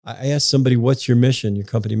I asked somebody, "What's your mission? Your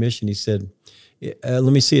company mission?" He said, "Let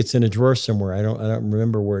me see. It's in a drawer somewhere. I don't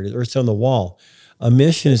remember where it is, or it's on the wall." A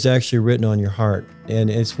mission is actually written on your heart, and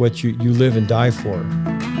it's what you live and die for.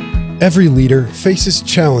 Every leader faces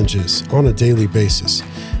challenges on a daily basis,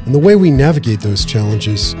 and the way we navigate those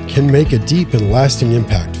challenges can make a deep and lasting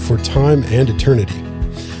impact for time and eternity.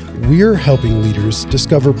 We're helping leaders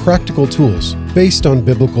discover practical tools based on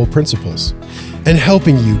biblical principles and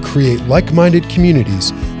helping you create like-minded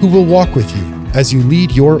communities who will walk with you as you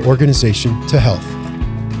lead your organization to health.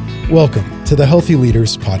 Welcome to the Healthy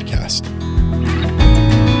Leaders Podcast.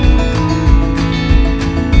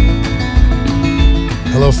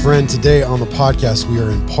 Hello, friend. Today on the podcast, we are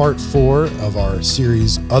in part 4 of our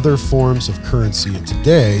series, Other Forms of Currency. And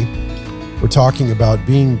today, we're talking about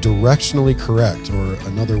being directionally correct, or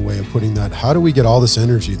another way of putting that, how do we get all this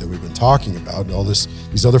energy that we've been talking about,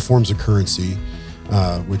 these other forms of currency,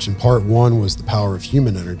 which in part 1 was the power of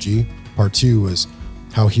human energy. Part 2 was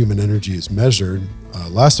how human energy is measured.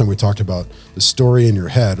 Last time we talked about the story in your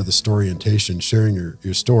head, or the story orientation, sharing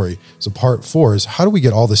your story. So part 4 is, how do we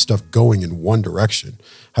get all this stuff going in one direction?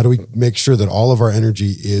 How do we make sure that all of our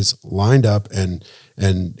energy is lined up and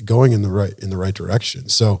going in the right direction?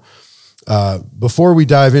 So before we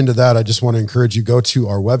dive into that, I just want to encourage you, go to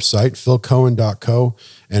our website, philcohen.co,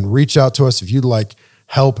 and reach out to us if you'd like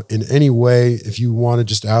help in any way. If you want to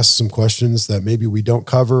just ask some questions that maybe we don't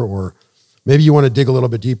cover, or maybe you want to dig a little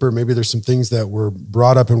bit deeper. Maybe there's some things that were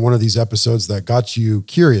brought up in one of these episodes that got you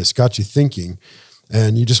curious, got you thinking,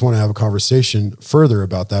 and you just want to have a conversation further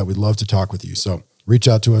about that. We'd love to talk with you. So reach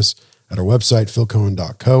out to us at our website,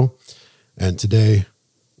 philcohen.co. And today,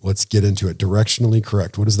 let's get into it. Directionally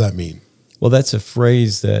correct. What does that mean? Well, that's a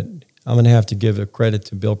phrase that I'm going to have to give a credit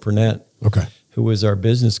to Bill Purnett, Okay. who was our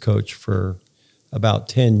business coach for about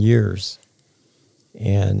 10 years.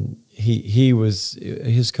 And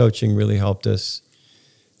his coaching really helped us,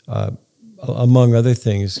 among other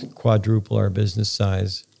things, quadruple our business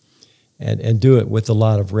size and do it with a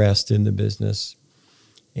lot of rest in the business.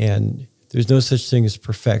 And there's no such thing as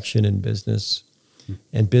perfection in business.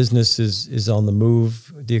 And business is on the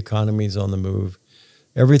move. The economy is on the move.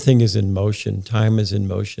 Everything is in motion. Time is in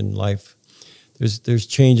motion. Life, there's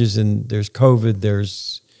changes, and there's COVID,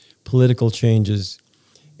 there's political changes.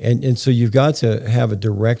 And so you've got to have a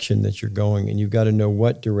direction that you're going, and you've got to know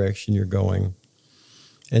what direction you're going.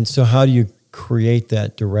 And so how do you create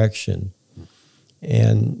that direction?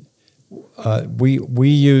 And we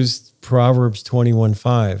used Proverbs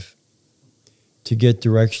 21:5 to get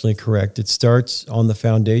directionally correct. It starts on the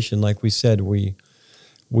foundation. Like we said,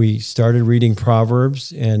 we started reading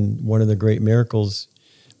Proverbs, and one of the great miracles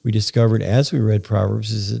we discovered as we read Proverbs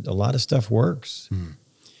is that a lot of stuff works.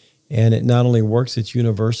 And it not only works, it's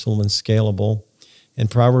universal and scalable. And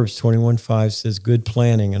Proverbs 21:5 says, good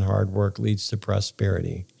planning and hard work leads to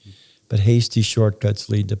prosperity, but hasty shortcuts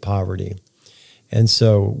lead to poverty. And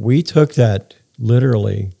so we took that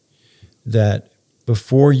literally, that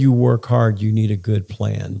before you work hard, you need a good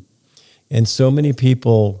plan. And so many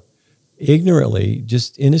people ignorantly,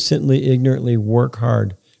 just innocently, ignorantly work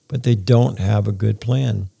hard, but they don't have a good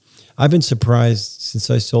plan. I've been surprised since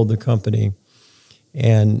I sold the company,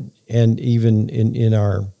 and even in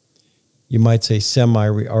our, you might say,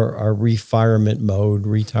 our refirement mode,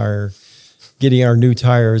 getting our new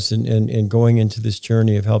tires and going into this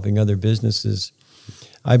journey of helping other businesses.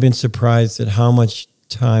 I've been surprised at how much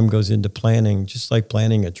time goes into planning, just like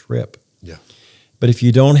planning a trip. Yeah. But if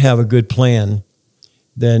you don't have a good plan,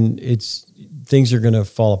 then things are going to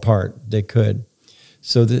fall apart. They could.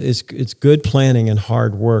 So it's good planning and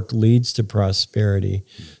hard work leads to prosperity.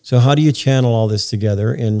 So how do you channel all this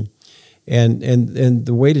together? And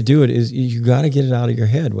the way to do it is you got to get it out of your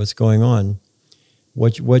head. What's going on?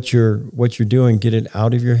 What you're doing? Get it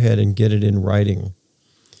out of your head and get it in writing,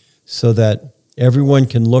 so that everyone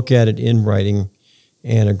can look at it in writing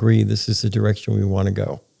and agree this is the direction we want to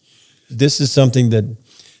go. This is something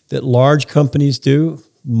that large companies do.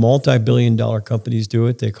 Multi-billion-dollar companies do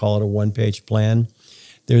it. They call it a one-page plan.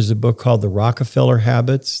 There's a book called The Rockefeller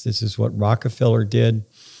Habits. This is what Rockefeller did.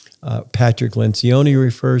 Patrick Lencioni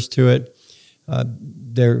refers to it.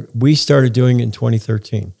 We started doing it in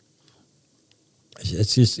 2013.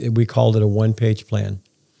 We called it a one-page plan.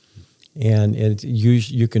 And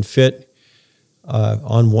you can fit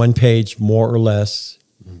on one page, more or less,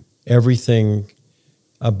 everything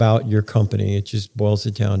about your company. It just boils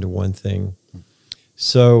it down to one thing.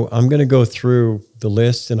 So I'm going to go through the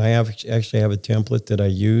list, and I actually have a template that I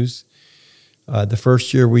use. The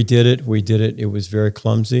first year we did it. It was very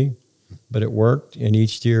clumsy, but it worked. And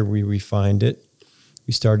each year we refined it.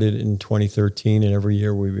 We started in 2013, and every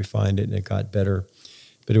year we refined it, and it got better.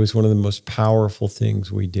 but it was one of the most powerful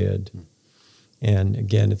things we did. And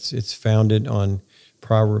again, it's founded on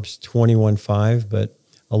Proverbs 21:5, but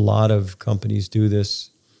a lot of companies do this.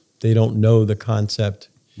 They don't know the concept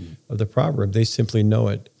of the proverb. They simply know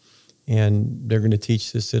it. And they're going to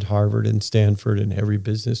teach this at Harvard and Stanford and every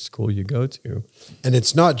business school you go to. And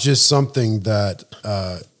it's not just something that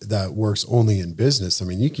that works only in business. I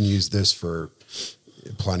mean, you can use this for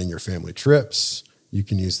planning your family trips. You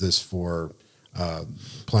can use this for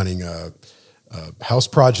planning house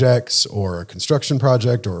projects or a construction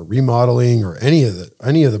project or remodeling or any of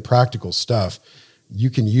the practical stuff. You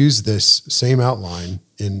can use this same outline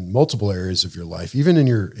in multiple areas of your life, even in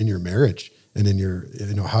your marriage and in your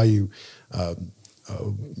how you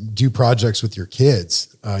do projects with your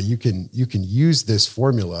kids. You can use this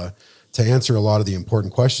formula to answer a lot of the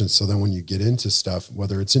important questions. So then when you get into stuff,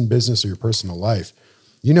 whether it's in business or your personal life,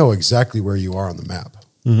 you know exactly where you are on the map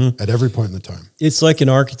at every point in the time. It's like an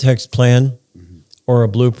architect's plan or a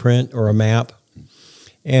blueprint or a map.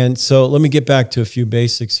 And so let me get back to a few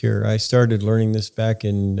basics here. I started learning this back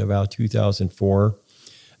in about 2004.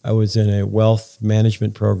 I was in a wealth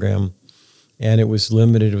management program, and it was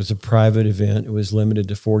limited. It was a private event. It was limited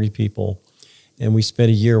to 40 people, and we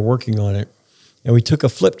spent a year working on it. And we took a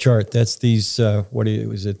flip chart. That's these, it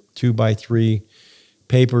was 2x3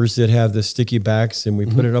 papers that have the sticky backs, and we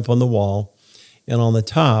put it up on the wall. And on the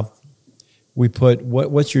top, we put,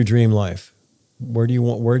 what's your dream life? Where do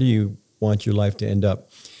you want your life to end up?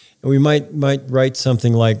 And we might write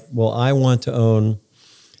something like, well, I want to own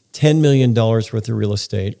 $10 million worth of real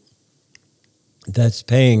estate that's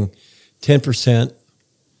paying 10%,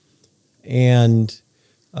 and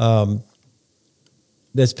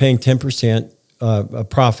that's paying 10% a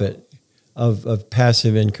profit of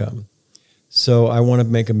passive income. So I want to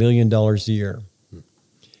make $1 million a year.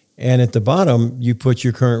 And at the bottom, you put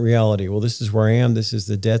your current reality. Well, this is where I am. This is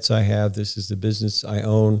the debts I have. This is the business I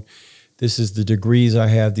own. This is the degrees I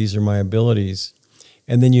have. These are my abilities.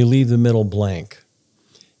 And then you leave the middle blank.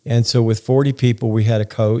 And so with 40 people, we had a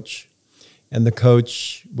coach. And the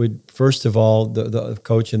coach would, first of all, the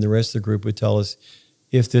coach and the rest of the group would tell us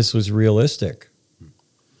if this was realistic.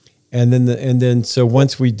 And then so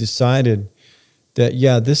once we decided that,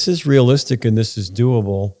 yeah, this is realistic and this is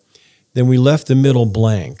doable, then we left the middle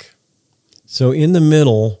blank. So in the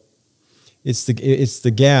middle, it's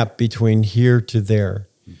the gap between here to there.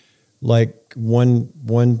 Like one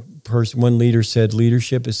leader said,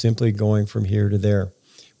 leadership is simply going from here to there,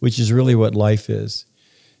 which is really what life is.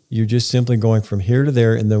 You're just simply going from here to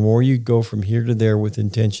there, and the more you go from here to there with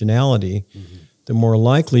intentionality, the more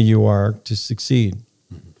likely you are to succeed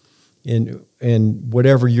in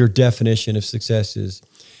whatever your definition of success is.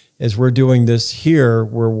 As we're doing this here,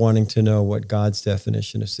 we're wanting to know what God's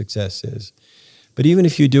definition of success is. But even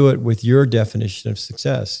if you do it with your definition of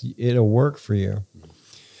success, it'll work for you.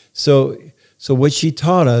 So what she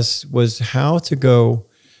taught us was how to go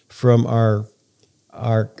from our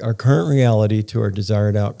current reality to our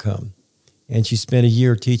desired outcome. And she spent a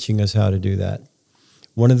year teaching us how to do that.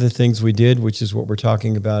 One of the things we did, which is what we're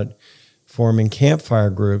talking about, forming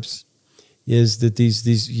campfire groups, is that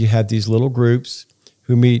you have these little groups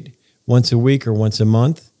who meet once a week or once a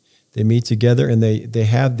month. They meet together, and they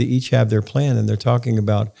each have their plan, and they're talking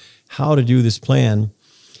about how to do this plan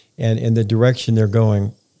and the direction they're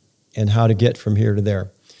going and how to get from here to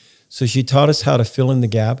there. So she taught us how to fill in the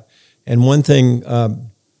gap. And one thing,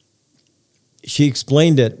 she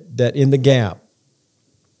explained it, that in the gap,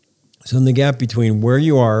 so in the gap between where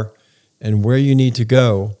you are and where you need to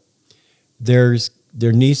go, there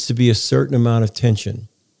needs to be a certain amount of tension.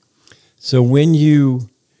 So when you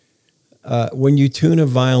tune a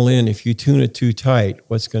violin, if you tune it too tight,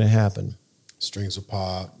 what's going to happen? Strings will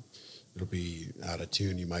pop. It'll be out of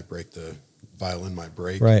tune. You might break the violin, might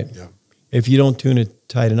break. Right. Yeah. If you don't tune it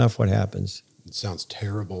tight enough, what happens? It sounds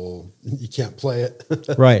terrible. You can't play it.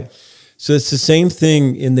 Right. So it's the same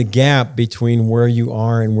thing in the gap between where you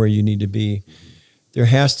are and where you need to be. There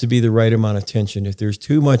has to be the right amount of tension. If there's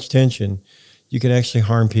too much tension, you can actually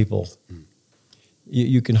harm people.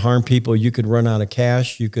 You can harm people. You could run out of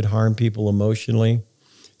cash. You could harm people emotionally,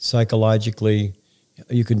 psychologically.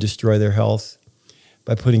 You can destroy their health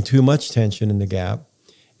by putting too much tension in the gap.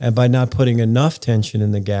 And by not putting enough tension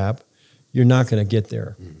in the gap, you're not going to get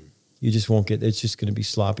there. You just won't get, it's just going to be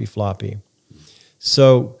sloppy, floppy.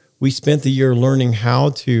 So we spent the year learning how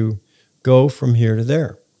to go from here to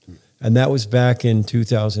there. And that was back in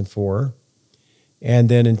 2004. And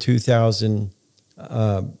then in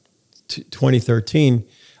 2013,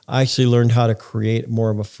 I actually learned how to create more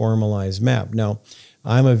of a formalized map. Now,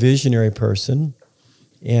 I'm a visionary person,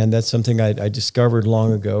 and that's something I discovered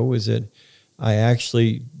long ago, was that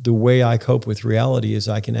the way I cope with reality is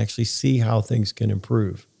I can actually see how things can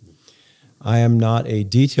improve. I am not a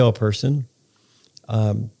detail person,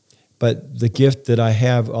 but the gift that I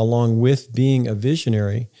have along with being a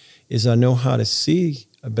visionary is I know how to see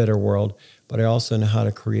a better world, but I also know how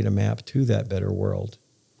to create a map to that better world.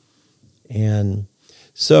 And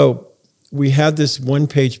so we have this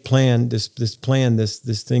one-page plan, this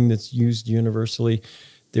thing that's used universally.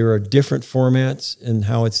 There are different formats in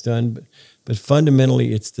how it's done, but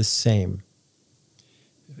fundamentally it's the same.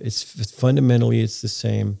 Fundamentally it's the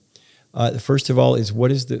same. First of all, is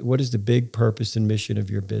what is the big purpose and mission of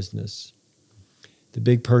your business? The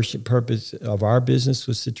big purpose of our business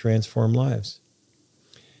was to transform lives.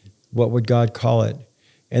 What would God call it?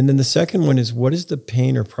 And then the second one is, what is the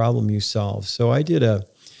pain or problem you solve? So I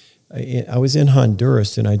was in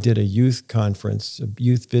Honduras and I did a youth conference, a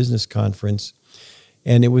youth business conference,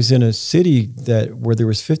 and it was in a city where there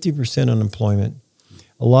was 50% unemployment,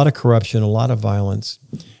 a lot of corruption, a lot of violence.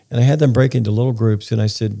 And I had them break into little groups and I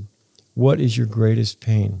said, what is your greatest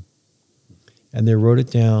pain? And they wrote it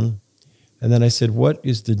down. And then I said, what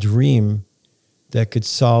is the dream that could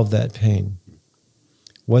solve that pain?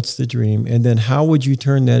 What's the dream? And then how would you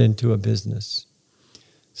turn that into a business?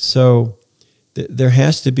 So there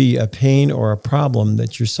has to be a pain or a problem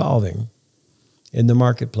that you're solving in the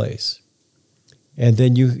marketplace. And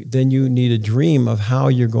then you need a dream of how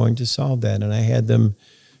you're going to solve that. And I had them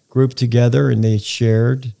grouped together and they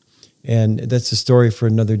shared. And that's a story for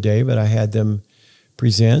another day, but I had them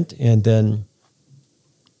present. And then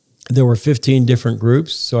there were 15 different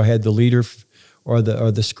groups. So I had the leader or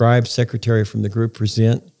the scribe secretary from the group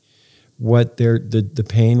present what the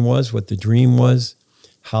pain was, what the dream was,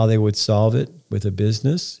 how they would solve it with a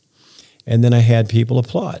business. And then I had people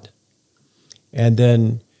applaud. And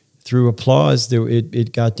then through applause,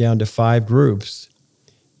 it got down to 5 groups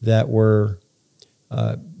that were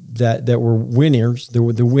that were winners. They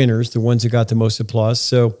were the winners, the ones that got the most applause.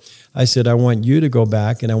 So I said, I want you to go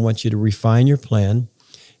back and I want you to refine your plan.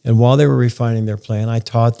 And while they were refining their plan, I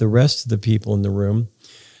taught the rest of the people in the room.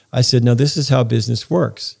 I said, now this is how business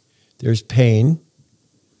works. There's pain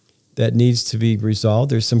that needs to be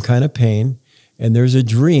resolved. There's some kind of pain, and there's a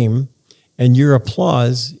dream, and your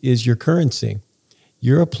applause is your currency.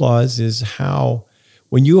 Your applause is how,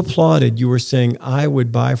 when you applauded, you were saying, I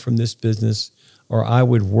would buy from this business or I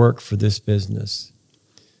would work for this business.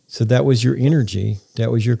 So that was your energy.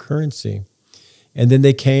 That was your currency. And then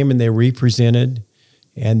they came and they represented.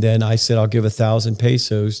 And then I said, I'll give 1,000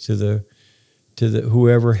 pesos to the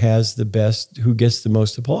whoever has the best, who gets the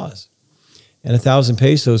most applause. And 1,000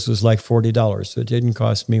 pesos was like $40. So it didn't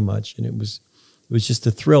cost me much. And it was just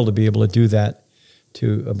a thrill to be able to do that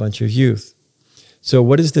to a bunch of youth. So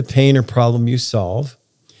what is the pain or problem you solve?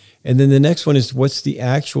 And then the next one is, what's the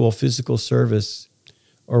actual physical service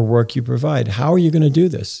or work you provide? How are you going to do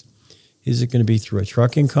this? Is it going to be through a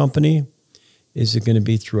trucking company? Is it going to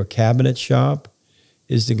be through a cabinet shop?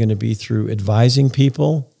 Is it going to be through advising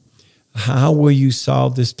people? How will you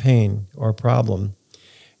solve this pain or problem?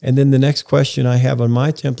 And then the next question I have on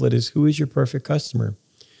my template is, who is your perfect customer?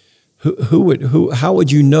 How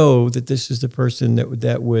would you know that this is the person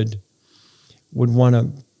that would want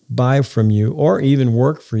to buy from you or even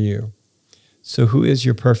work for you? So who is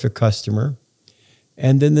your perfect customer?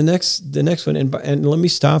 And then the next one, and let me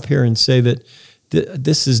stop here and say that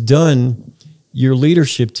this is done. Your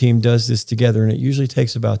leadership team does this together, and it usually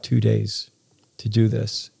takes about 2 days to do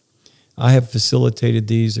this. I have facilitated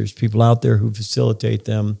these. There's people out there who facilitate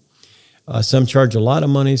them. Some charge a lot of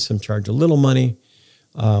money, some charge a little money,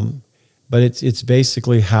 but it's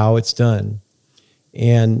basically how it's done.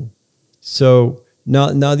 And so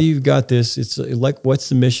now that you've got this, it's like, what's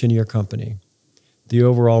the mission of your company? The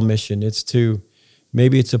overall mission.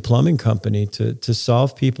 Maybe it's a plumbing company to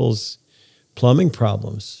solve people's plumbing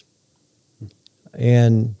problems,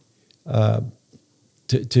 and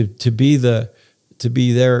to be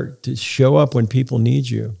there to show up when people need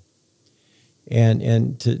you,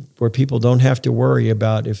 and to where people don't have to worry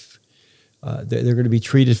about if they're going to be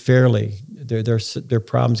treated fairly, their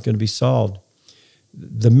problem's going to be solved.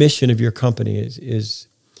 The mission of your company is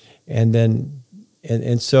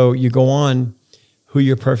and so you go on. Who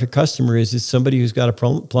your perfect customer is somebody who's got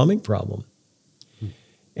a plumbing problem.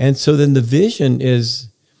 And so then the vision is,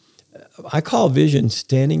 I call vision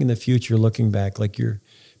standing in the future, looking back, like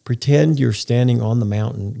pretend you're standing on the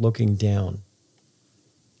mountain looking down.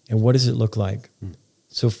 And what does it look like?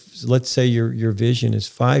 So let's say your vision is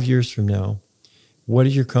 5 years from now. What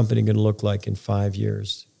is your company going to look like in 5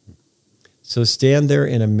 years? So stand there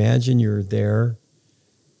and imagine you're there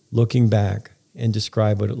looking back and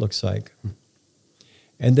describe what it looks like.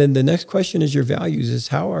 And then the next question is your values is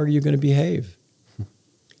how are you going to behave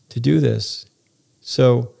to do this?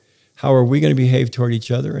 So how are we going to behave toward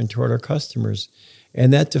each other and toward our customers?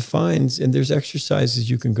 And that defines, and there's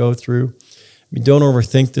exercises you can go through. I mean, don't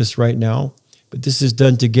overthink this right now, but this is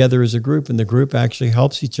done together as a group, and the group actually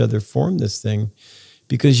helps each other form this thing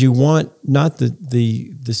because you want not the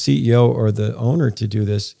CEO or the owner to do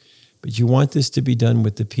this, but you want this to be done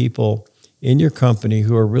with the people in your company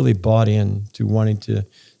who are really bought in to wanting to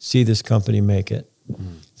see this company make it.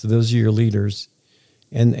 Mm-hmm. So those are your leaders.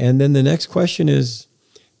 And then the next question is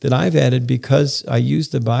that I've added, because I use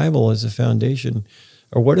the Bible as a foundation,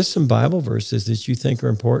 or what are some Bible verses that you think are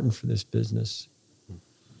important for this business?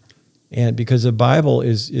 And because the Bible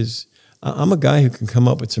is I'm a guy who can come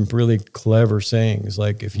up with some really clever sayings,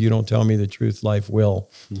 like, if you don't tell me the truth, life will,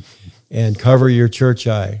 and cover your church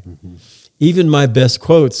eye. Mm-hmm. Even my best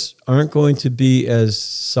quotes aren't going to be as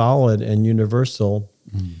solid and universal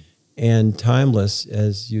and timeless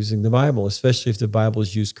as using the Bible, especially if the Bible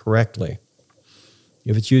is used correctly,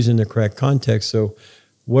 if it's used in the correct context. So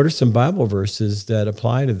what are some Bible verses that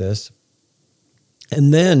apply to this?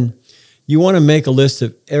 And then you want to make a list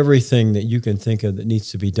of everything that you can think of that needs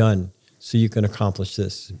to be done so you can accomplish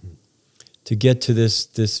this. Mm-hmm. To get to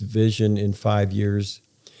this vision in 5 years,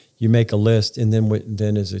 you make a list, and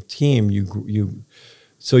then as a team,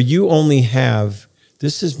 so you only have,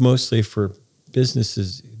 this is mostly for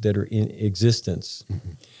businesses that are in existence.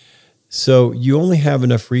 Mm-hmm. So you only have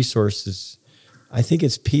enough resources. I think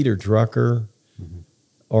it's Peter Drucker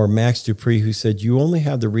or Max Dupree who said you only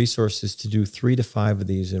have the resources to do 3 to 5 of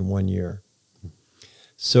these in 1 year.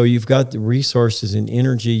 So you've got the resources and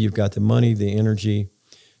energy, you've got the money, the energy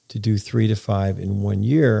to do 3 to 5 in 1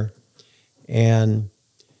 year. And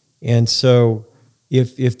so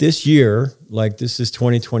if this year, like this is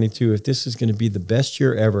 2022, if this is going to be the best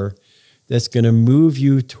year ever, that's going to move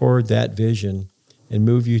you toward that vision and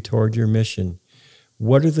move you toward your mission,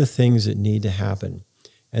 what are the things that need to happen?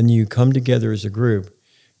 And you come together as a group,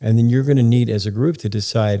 and then you're going to need as a group to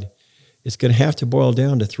decide, it's going to have to boil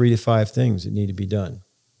down to 3 to 5 things that need to be done.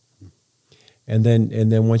 And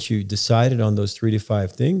then once you decided on those 3 to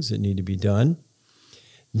 5 things that need to be done,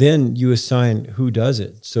 then you assign who does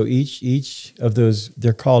it. So each of those,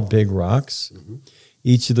 they're called big rocks. Mm-hmm.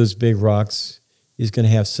 Each of those big rocks is going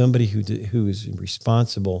to have somebody who is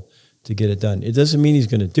responsible to get it done. It doesn't mean he's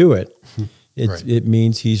going to do it. It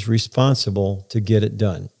means he's responsible to get it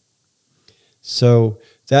done. So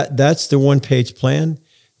that's the one-page plan.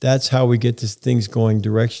 That's how we get these things going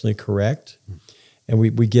directionally correct. And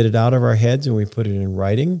we get it out of our heads and we put it in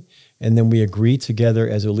writing. And then we agree together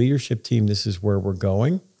as a leadership team, this is where we're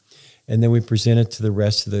going. And then we present it to the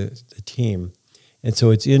rest of the team. And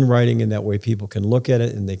so it's in writing, and that way people can look at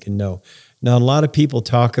it and they can know. Now, a lot of people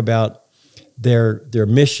talk about their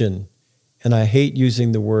mission, and I hate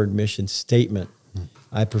using the word mission statement.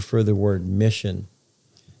 I prefer the word mission.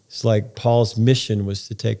 It's like Paul's mission was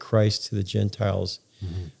to take Christ to the Gentiles.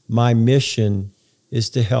 Mm-hmm. My mission is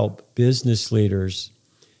to help business leaders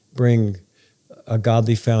bring a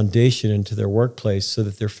godly foundation into their workplace so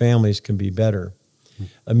that their families can be better. Mm-hmm.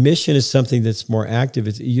 A mission is something that's more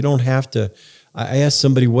active. You don't have to. I asked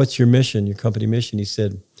somebody, "What's your mission? Your company mission?" He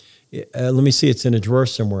said, "Let me see. It's in a drawer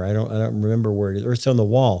somewhere. I don't remember where it is, or it's on the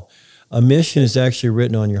wall." A mission is actually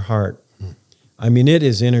written on your heart. Mm-hmm. I mean, it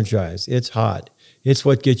is energized. It's hot. It's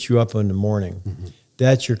what gets you up in the morning. Mm-hmm.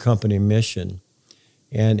 That's your company mission.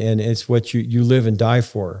 And it's what you live and die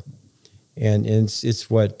for. And it's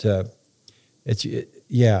what, And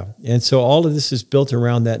so all of this is built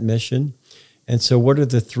around that mission. And so what are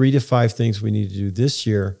the 3 to 5 things we need to do this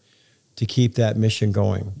year to keep that mission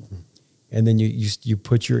going? Mm-hmm. And then you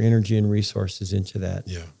put your energy and resources into that.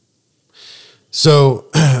 Yeah. So,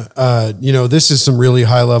 this is some really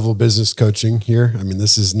high-level business coaching here. I mean,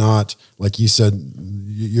 this is not, like you said,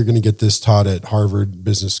 you're going to get this taught at Harvard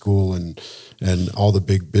Business School, and all the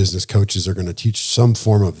big business coaches are going to teach some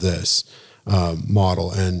form of this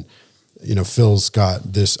model. And, Phil's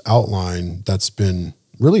got this outline that's been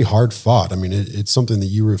really hard fought. I mean, it's something that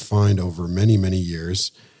you refined over many, many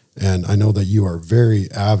years. And I know that you are very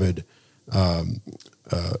avid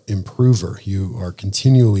improver. You are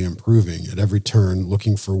continually improving at every turn,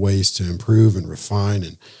 looking for ways to improve and refine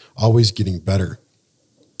and always getting better.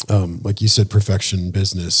 Like you said, perfection in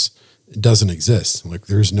business doesn't exist. Like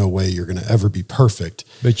there's no way you're going to ever be perfect.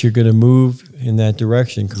 But you're going to move in that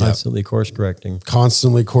direction, constantly course correcting.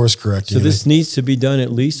 Constantly course correcting. So this needs to be done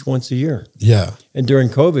at least once a year. Yeah. And during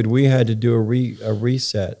COVID, we had to do a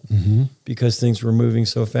reset because things were moving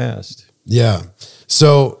so fast. Yeah.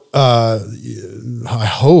 So I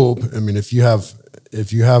hope, I mean, if you have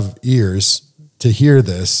ears, to hear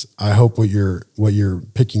this, I hope what you're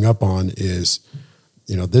picking up on is,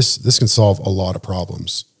 this can solve a lot of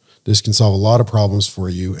problems. This can solve a lot of problems for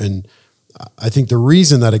you. And I think the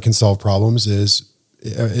reason that it can solve problems is,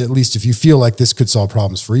 at least if you feel like this could solve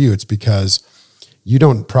problems for you, it's because you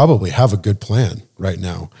don't probably have a good plan right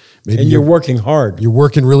now. Maybe you're working hard. You're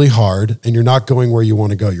working really hard and you're not going where you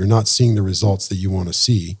want to go. You're not seeing the results that you want to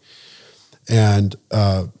see. And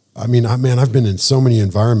I've been in so many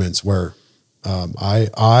environments where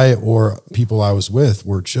I or people I was with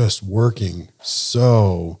were just working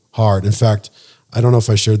so hard. In fact, I don't know if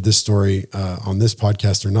I shared this story on this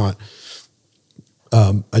podcast or not.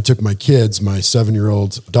 I took my kids, my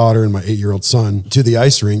 7-year-old daughter and my 8-year-old son, to the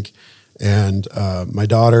ice rink. And my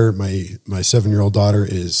 7-year-old daughter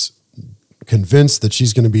is convinced that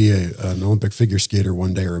she's going to be an Olympic figure skater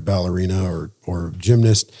one day, or a ballerina or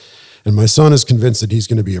gymnast. And my son is convinced that he's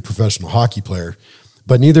going to be a professional hockey player.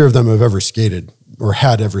 But neither of them have ever skated or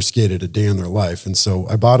had ever skated a day in their life. And so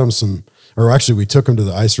I bought them we took them to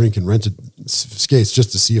the ice rink and rented skates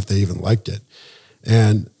just to see if they even liked it.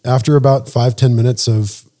 And after about 5-10 minutes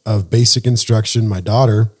of basic instruction, my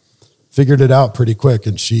daughter figured it out pretty quick,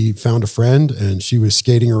 and she found a friend and she was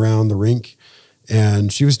skating around the rink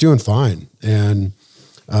and she was doing fine. And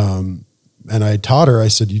I taught her, I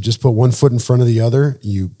said, you just put one foot in front of the other,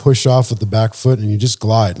 you push off with the back foot and you just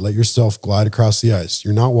glide, let yourself glide across the ice.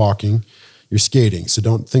 You're not walking, you're skating. So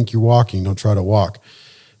don't think you're walking, don't try to walk.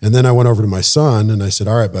 And then I went over to my son and I said,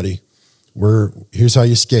 all right, buddy, here's how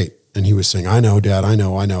you skate. And he was saying, I know, Dad, I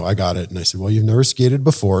know, I got it. And I said, well, you've never skated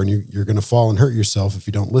before and you're going to fall and hurt yourself if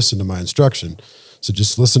you don't listen to my instruction. So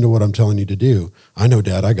just listen to what I'm telling you to do. I know,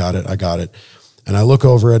 Dad, I got it. And I look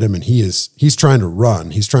over at him and he's trying to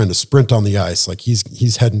run. He's trying to sprint on the ice. Like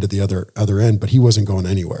he's heading to the other end, but he wasn't going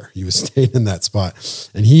anywhere. He was staying in that spot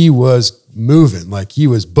and he was moving, like he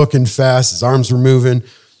was booking fast. His arms were moving,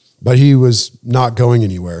 but he was not going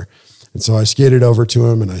anywhere. And so I skated over to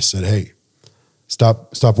him and I said, hey,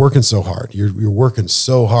 Stop working so hard. You're working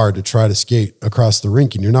so hard to try to skate across the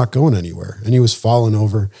rink and you're not going anywhere. And he was falling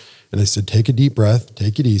over. And I said, take a deep breath,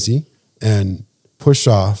 take it easy and push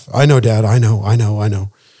off. I know, Dad, I know.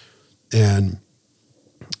 And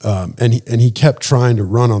he kept trying to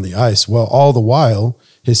run on the ice. Well, all the while,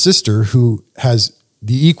 his sister, who has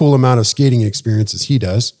the equal amount of skating experience as he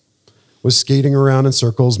does, was skating around in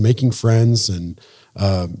circles, making friends. And,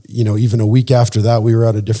 even a week after that, we were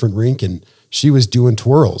at a different rink and she was doing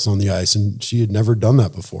twirls on the ice and she had never done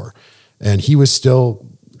that before. And he was still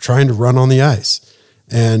trying to run on the ice.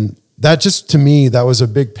 And that just, to me, that was a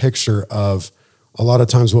big picture of a lot of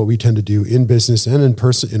times what we tend to do in business and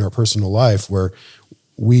in our personal life, where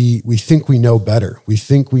we think we know better. We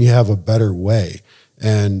think we have a better way.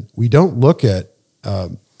 And we don't look at,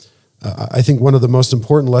 I think one of the most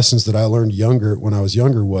important lessons that I learned when I was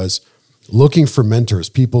younger was looking for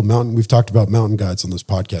mentors, we've talked about mountain guides on this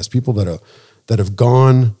podcast, people that have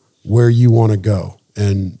gone where you want to go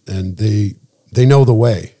and they know the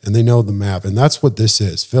way and they know the map. And that's what this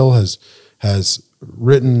is. Phil has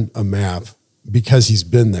written a map because he's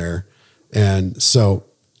been there. And so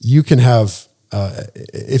you can have,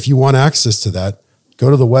 if you want access to that, go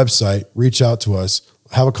to the website, reach out to us,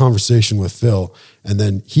 have a conversation with Phil, and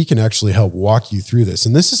then he can actually help walk you through this.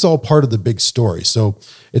 And this is all part of the big story. So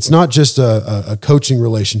it's not just a coaching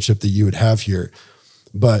relationship that you would have here,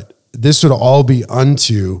 but this would all be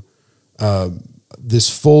unto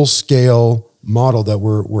this full scale model that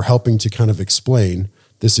we're helping to kind of explain,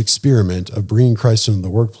 this experiment of bringing Christ into the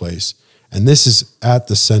workplace. And this is at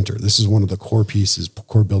the center. This is one of the core pieces,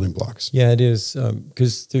 core building blocks. Yeah, it is.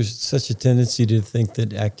 Because there's such a tendency to think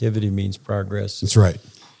that activity means progress. That's right.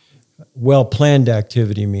 Well-planned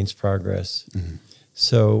activity means progress. Mm-hmm.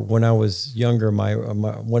 So when I was younger,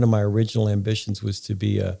 one of my original ambitions was to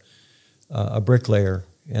be a bricklayer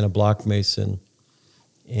and a block mason.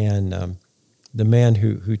 And the man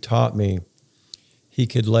who taught me, he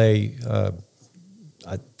could lay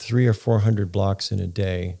 300 or 400 blocks in a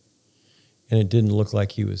day, and it didn't look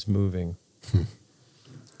like he was moving.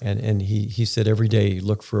 And he said every day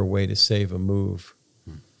look for a way to save a move.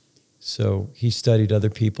 So he studied other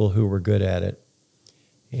people who were good at it,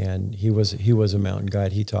 and he was a mountain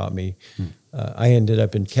guide. He taught me. I ended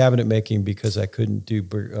up in cabinet making because I couldn't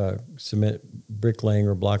do cement bricklaying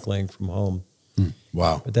or block laying from home.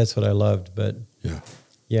 Wow! But that's what I loved. But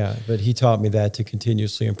yeah. But he taught me that to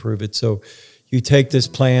continuously improve it. So you take this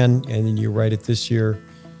plan and then you write it this year,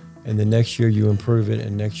 and the next year you improve it,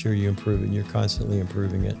 and next year you improve it, and you're constantly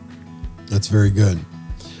improving it. That's very good.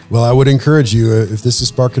 Well, I would encourage you, if this is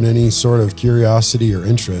sparking any sort of curiosity or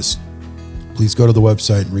interest, please go to the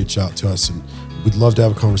website and reach out to us. And we'd love to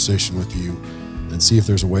have a conversation with you. and see if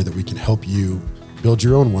there's a way that we can help you build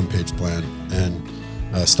your own one-page plan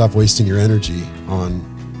and stop wasting your energy on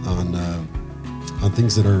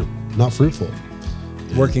things that are not fruitful.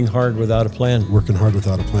 Working hard without a plan. Working hard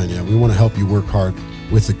without a plan. Yeah, we want to help you work hard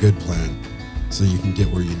with a good plan so you can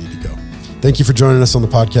get where you need to go. Thank you for joining us on the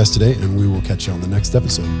podcast today, and we will catch you on the next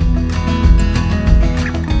episode.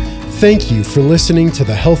 Thank you for listening to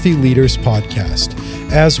the Healthy Leaders Podcast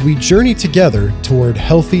as we journey together toward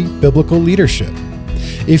healthy biblical leadership.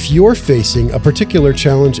 If you're facing a particular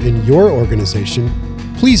challenge in your organization,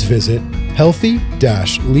 please visit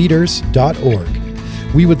healthy-leaders.org.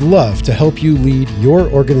 We would love to help you lead your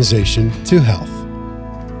organization to health.